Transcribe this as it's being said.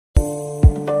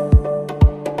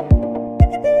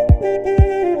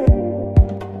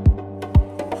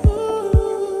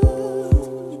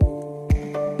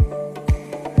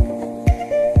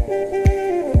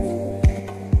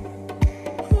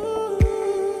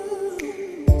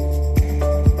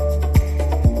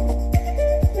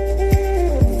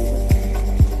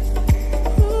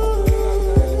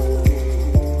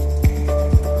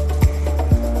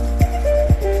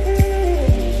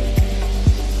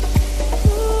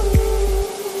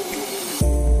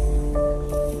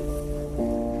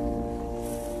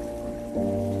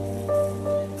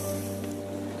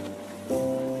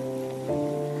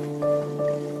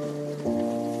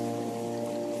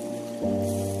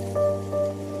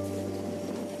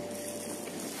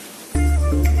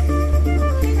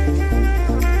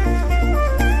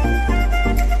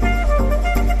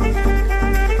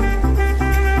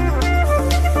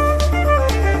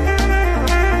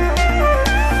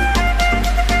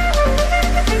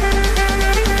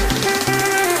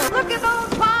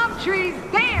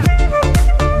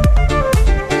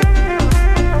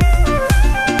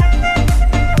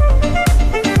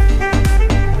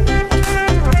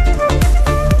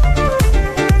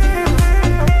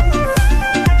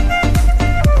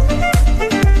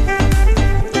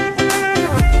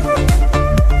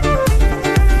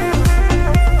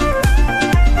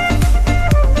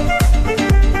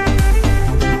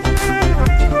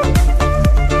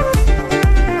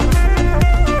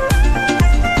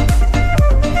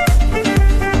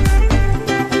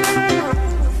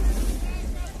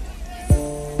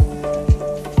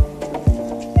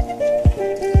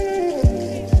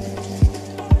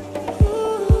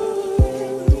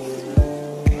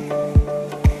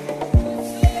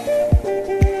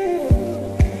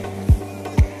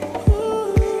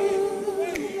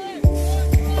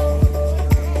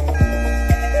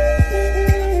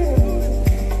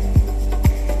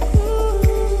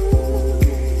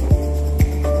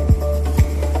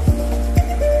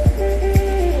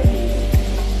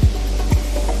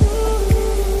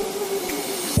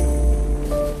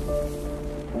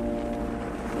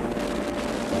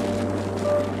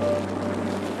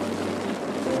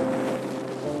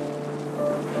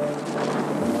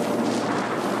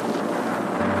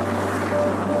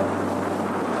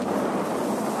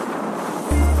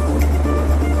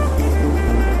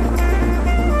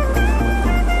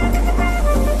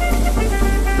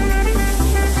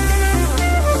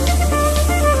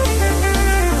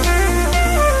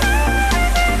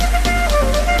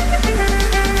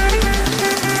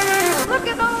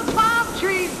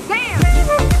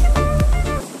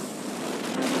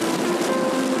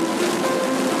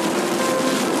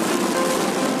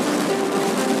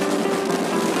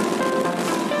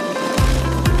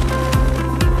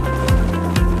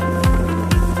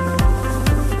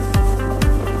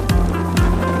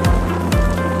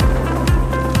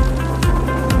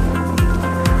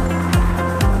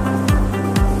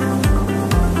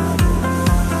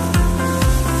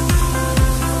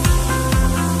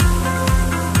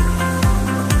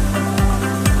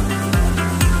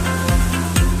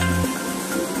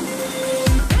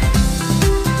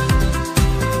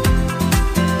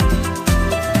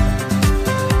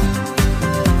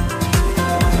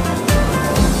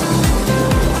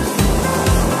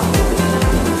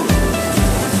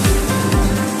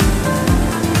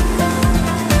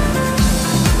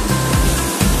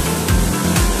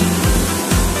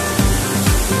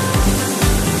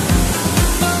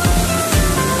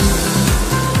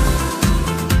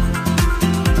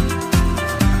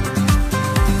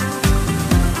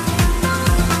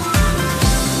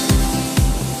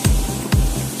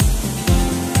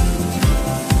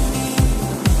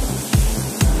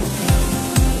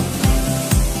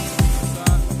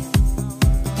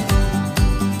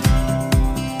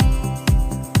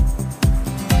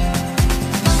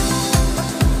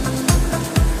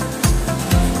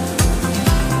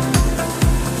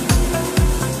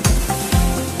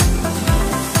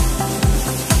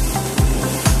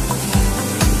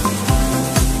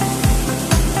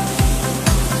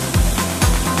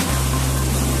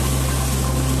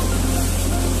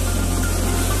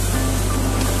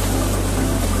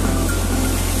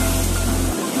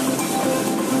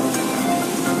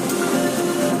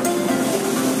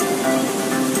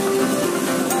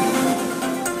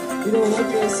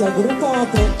sa grupama,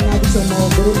 nađemo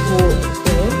grupu D,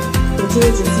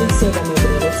 pročitat ću svih 7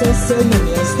 jedrilica, 7.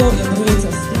 mjesto, jedrilica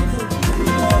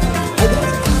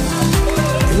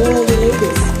World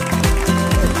Ladies.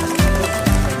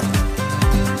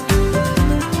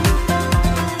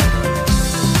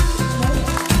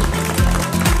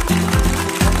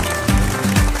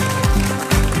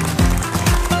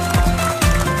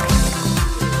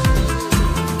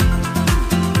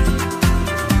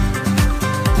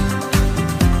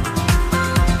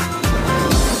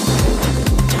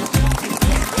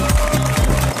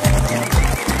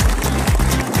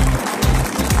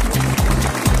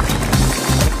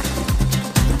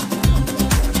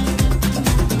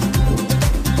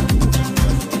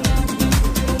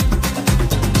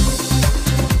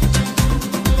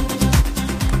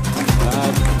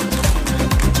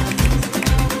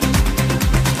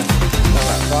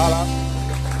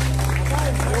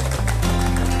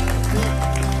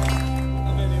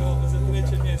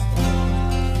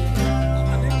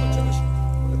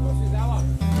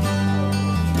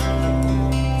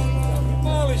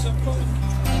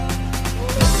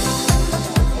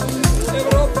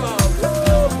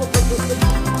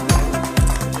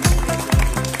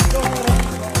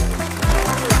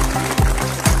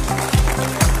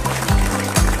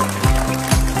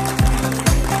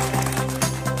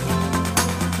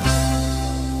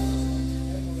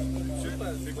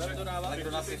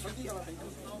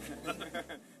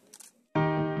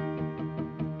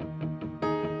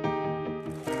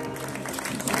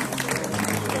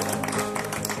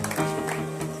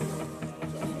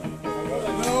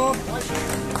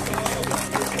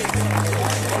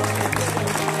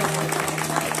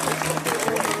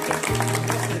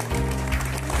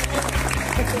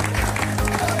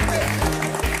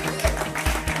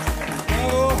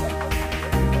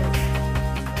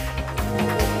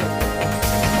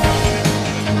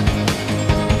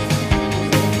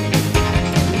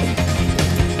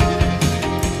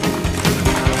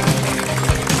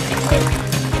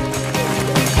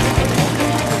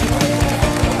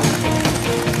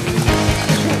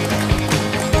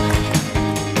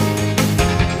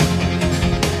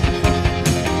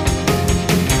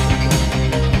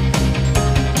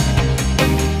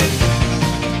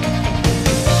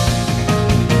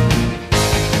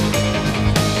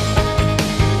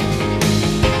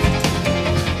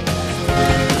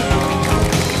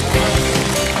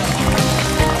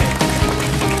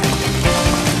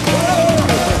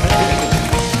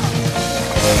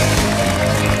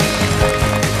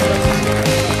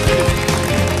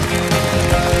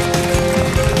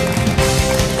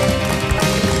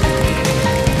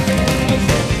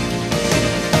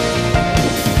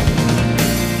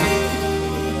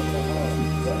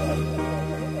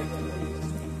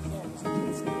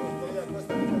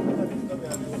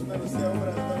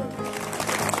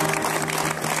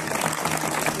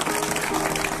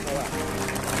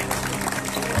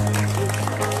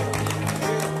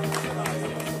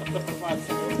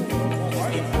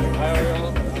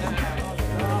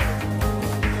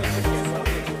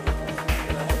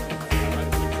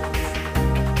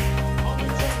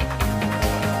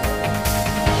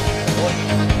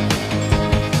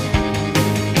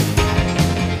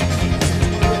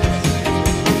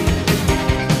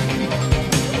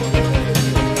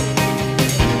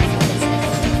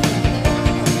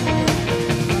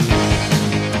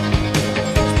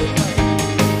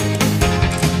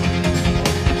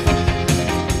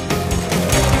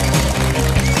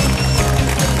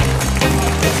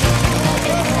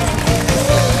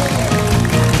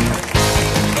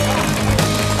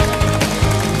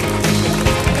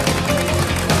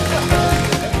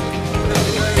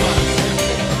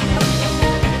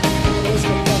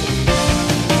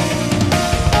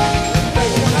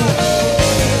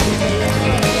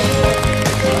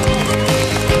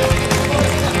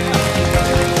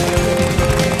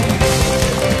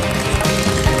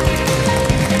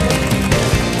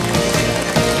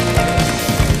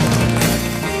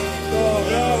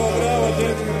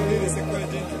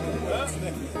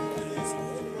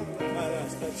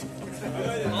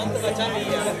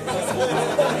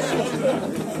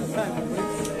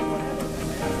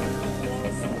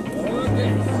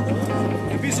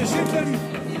 Bisschen schütteln.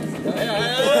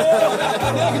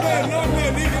 Noch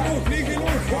mehr, nie genug.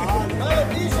 Malo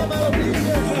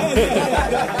bliže.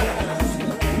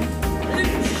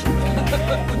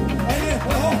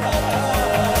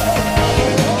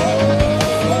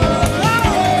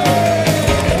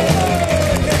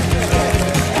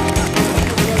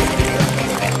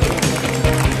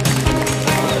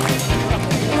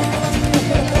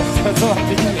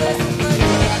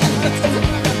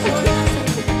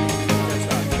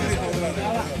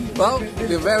 Well,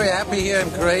 We're very happy here in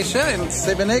Croatia, in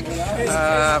Šibenik.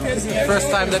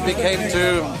 First time that we came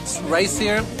to race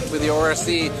here with the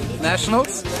ORC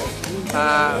Nationals.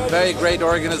 Very great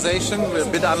organization. We're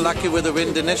a bit unlucky with the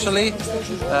wind initially.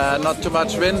 Not too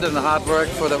much wind, and hard work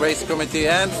for the race committee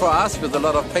and for us with a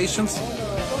lot of patience.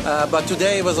 But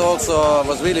today was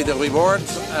really the reward.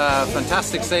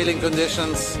 Fantastic sailing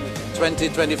conditions,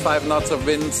 20-25 knots of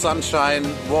wind, sunshine,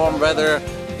 warm weather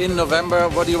in November.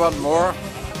 What do you want more?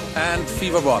 And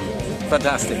Fever 1.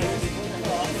 Fantastic.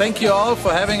 Thank you all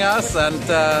for having us, and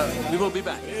we will be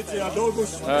back.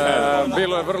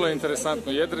 Bilo je vrlo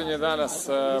interesantno jedrenje danas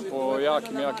po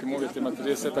jakim uvjetima,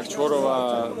 30-ak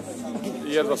čvorova,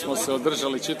 jedva smo se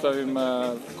održali čitavim,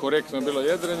 korektno je bilo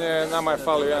jedrenje. Nama je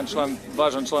falio jedan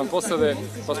važan član posade,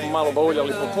 pa smo malo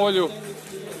bauljali po polju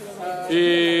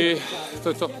i to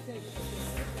je to.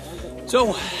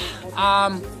 So,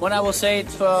 when I will say it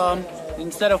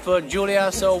instead of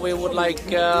Julia, so we would like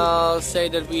say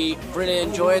that we really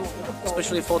enjoyed,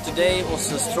 especially for today. It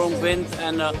was a strong wind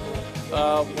and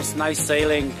was nice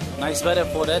sailing, nice weather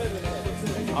for that.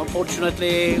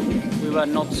 Unfortunately, we were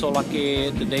not so lucky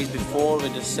the days before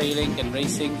with the sailing and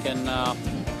racing, and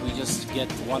we just get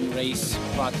one race.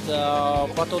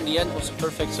 But on the end, it was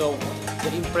perfect. So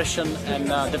the impression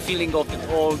and the feeling of it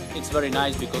all, it's very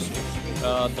nice because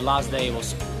the last day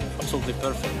was absolutely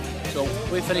perfect. So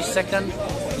we finished second,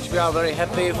 which we are very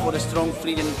happy for the strong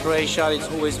fleet in Croatia. It's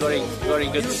always very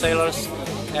good sailors,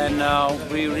 and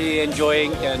we're really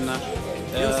enjoying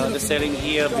the sailing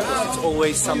here because it's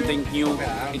always something new.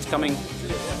 It's coming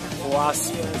for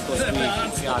us because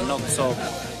we are not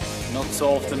so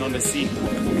often on the sea.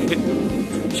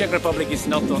 Czech Republic is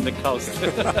not on the coast.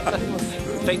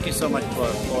 Thank you so much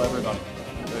for everybody.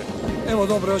 Evo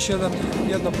dobro, još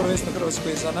jedno prvenstvo Hrvatsko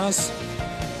je za nas.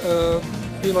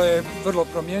 Bilo je vrlo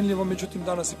promjenljivo, međutim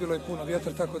danas je bilo i puno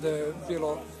vjetra, tako da je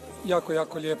bilo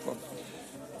jako lijepo.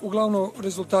 Uglavnom,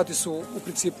 rezultati su u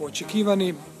principu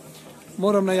očekivani.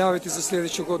 Moram najaviti za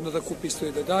sljedeću godinu da kup isto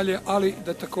ide dalje, ali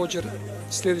da također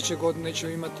sljedeće godine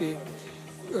ćemo imati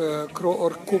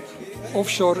ORC Cup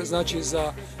offshore, znači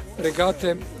za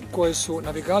regate koje su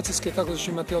navigacijske, tako da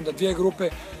ćemo imati onda dvije grupe,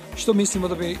 što mislimo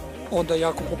da bi onda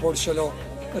jako poboljšalo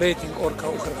rating orka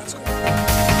u Hrvatskoj.